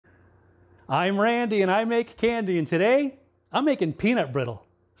I'm Randy and I make candy, and today I'm making peanut brittle.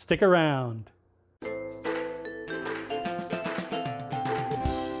 Stick around.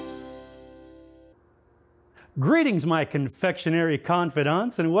 Greetings, my confectionery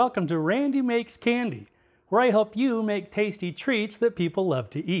confidants, and welcome to Randy Makes Candy, where I help you make tasty treats that people love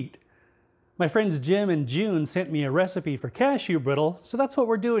to eat. My friends Jim and June sent me a recipe for cashew brittle, so that's what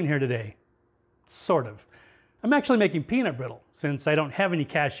we're doing here today. Sort of. I'm actually making peanut brittle, since I don't have any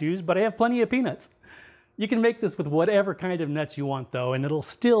cashews, but I have plenty of peanuts. You can make this with whatever kind of nuts you want though, and it'll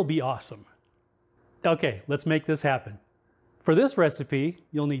still be awesome. Okay, let's make this happen. For this recipe,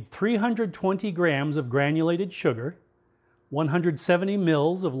 you'll need 320 grams of granulated sugar, 170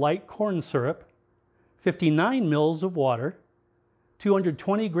 mils of light corn syrup, 59 mils of water,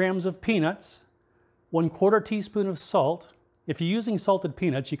 220 grams of peanuts, 1/4 teaspoon of salt. If you're using salted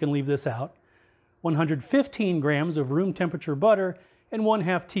peanuts, you can leave this out. 115 grams of room temperature butter, and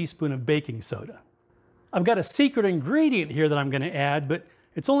 1/2 teaspoon of baking soda. I've got a secret ingredient here that I'm going to add, but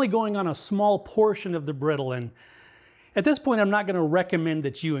it's only going on a small portion of the brittle, and at this point I'm not going to recommend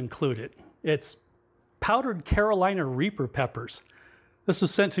that you include it. It's powdered Carolina Reaper peppers. This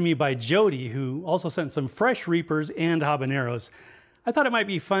was sent to me by Jody, who also sent some fresh Reapers and habaneros. I thought it might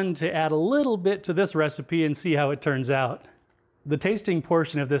be fun to add a little bit to this recipe and see how it turns out. The tasting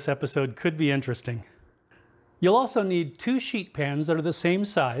portion of this episode could be interesting. You'll also need 2 sheet pans that are the same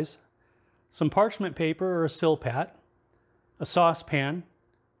size, some parchment paper or a SilPat, a saucepan,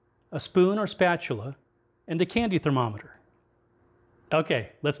 a spoon or spatula, and a candy thermometer. Okay,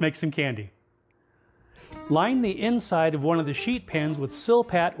 let's make some candy. Line the inside of one of the sheet pans with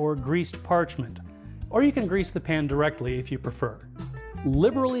SilPat or greased parchment, or you can grease the pan directly if you prefer.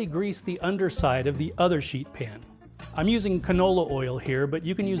 Liberally grease the underside of the other sheet pan. I'm using canola oil here, but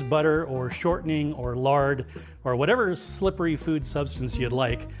you can use butter or shortening or lard or whatever slippery food substance you'd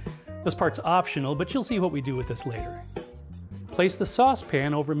like. This part's optional, but you'll see what we do with this later. Place the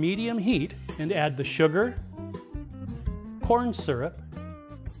saucepan over medium heat and add the sugar, corn syrup,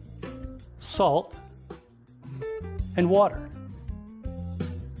 salt, and water.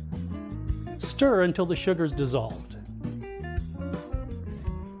 Stir until the sugar's dissolved.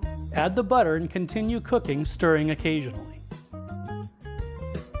 Add the butter and continue cooking, stirring occasionally.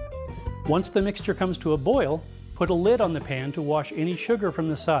 Once the mixture comes to a boil, put a lid on the pan to wash any sugar from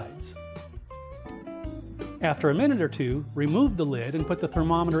the sides. After a minute or two, remove the lid and put the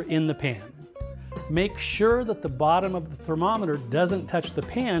thermometer in the pan. Make sure that the bottom of the thermometer doesn't touch the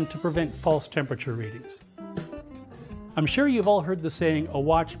pan to prevent false temperature readings. I'm sure you've all heard the saying, "A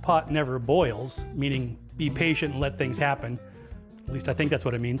watched pot never boils," meaning be patient and let things happen. At least I think that's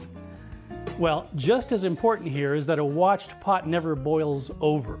what it means. Well, just as important here is that a watched pot never boils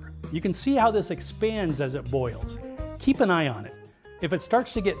over. You can see how this expands as it boils. Keep an eye on it. If it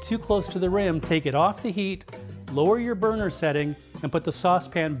starts to get too close to the rim, take it off the heat, lower your burner setting, and put the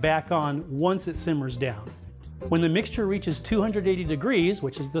saucepan back on once it simmers down. When the mixture reaches 280 degrees,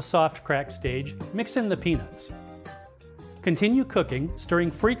 which is the soft crack stage, mix in the peanuts. Continue cooking,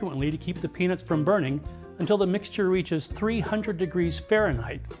 stirring frequently to keep the peanuts from burning until the mixture reaches 300 degrees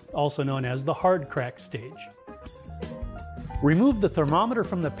Fahrenheit, also known as the hard crack stage. Remove the thermometer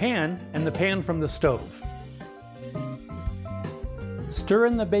from the pan and the pan from the stove. Stir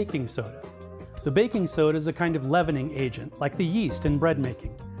in the baking soda. The baking soda is a kind of leavening agent, like the yeast in bread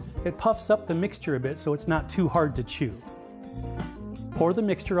making. It puffs up the mixture a bit so it's not too hard to chew. Pour the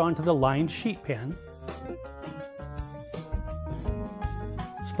mixture onto the lined sheet pan.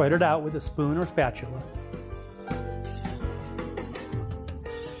 Spread it out with a spoon or spatula.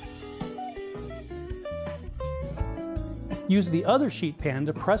 Use the other sheet pan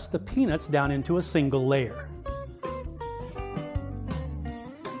to press the peanuts down into a single layer.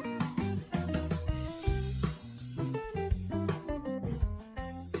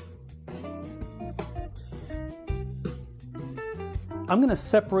 I'm going to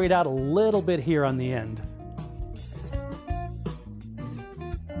separate out a little bit here on the end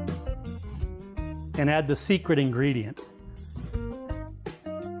and add the secret ingredient.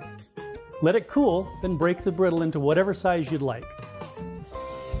 Let it cool, then break the brittle into whatever size you'd like.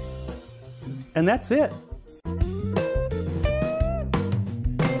 And that's it.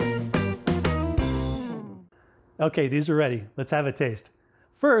 Okay, these are ready. Let's have a taste.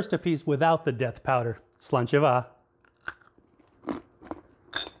 First, a piece without the death powder. Slancheva.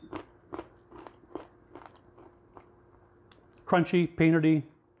 Crunchy, peanutty,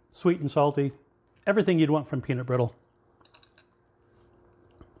 sweet and salty. Everything you'd want from peanut brittle.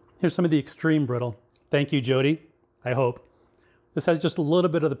 Here's some of the extreme brittle. Thank you, Jody, I hope. This has just a little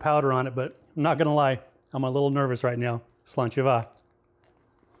bit of the powder on it, but I'm not gonna lie, I'm a little nervous right now. Slancheva.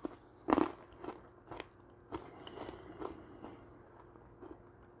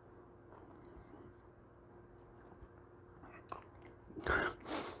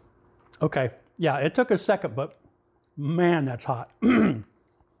 Okay, yeah, it took a second, but man, that's hot.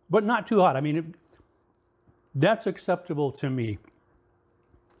 But not too hot. I mean, that's acceptable to me.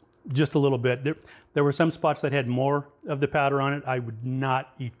 Just a little bit. There were some spots that had more of the powder on it. I would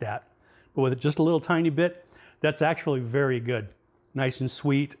not eat that. But with just a little tiny bit, that's actually very good. Nice and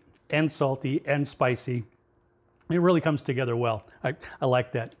sweet and salty and spicy. It really comes together well. I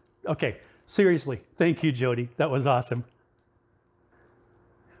like that. Okay, seriously, thank you, Jody. That was awesome.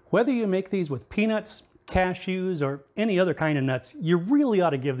 Whether you make these with peanuts, cashews, or any other kind of nuts, you really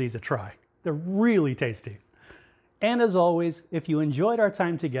ought to give these a try. They're really tasty. And as always, if you enjoyed our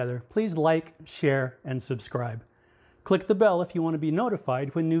time together, please like, share, and subscribe. Click the bell if you want to be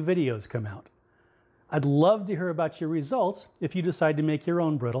notified when new videos come out. I'd love to hear about your results if you decide to make your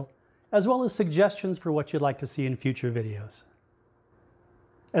own brittle, as well as suggestions for what you'd like to see in future videos.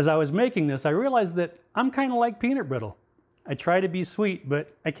 As I was making this, I realized that I'm kind of like peanut brittle. I try to be sweet,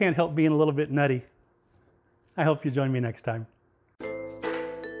 but I can't help being a little bit nutty. I hope you join me next time.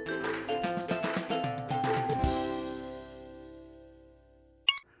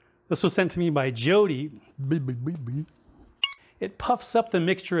 This was sent to me by Jody. It puffs up the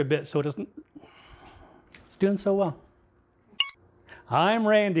mixture a bit so it doesn't... It's doing so well. I'm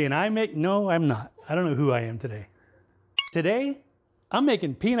Randy and I make... No, I'm not. I don't know who I am today. Today, I'm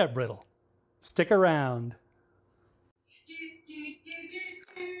making peanut brittle. Stick around.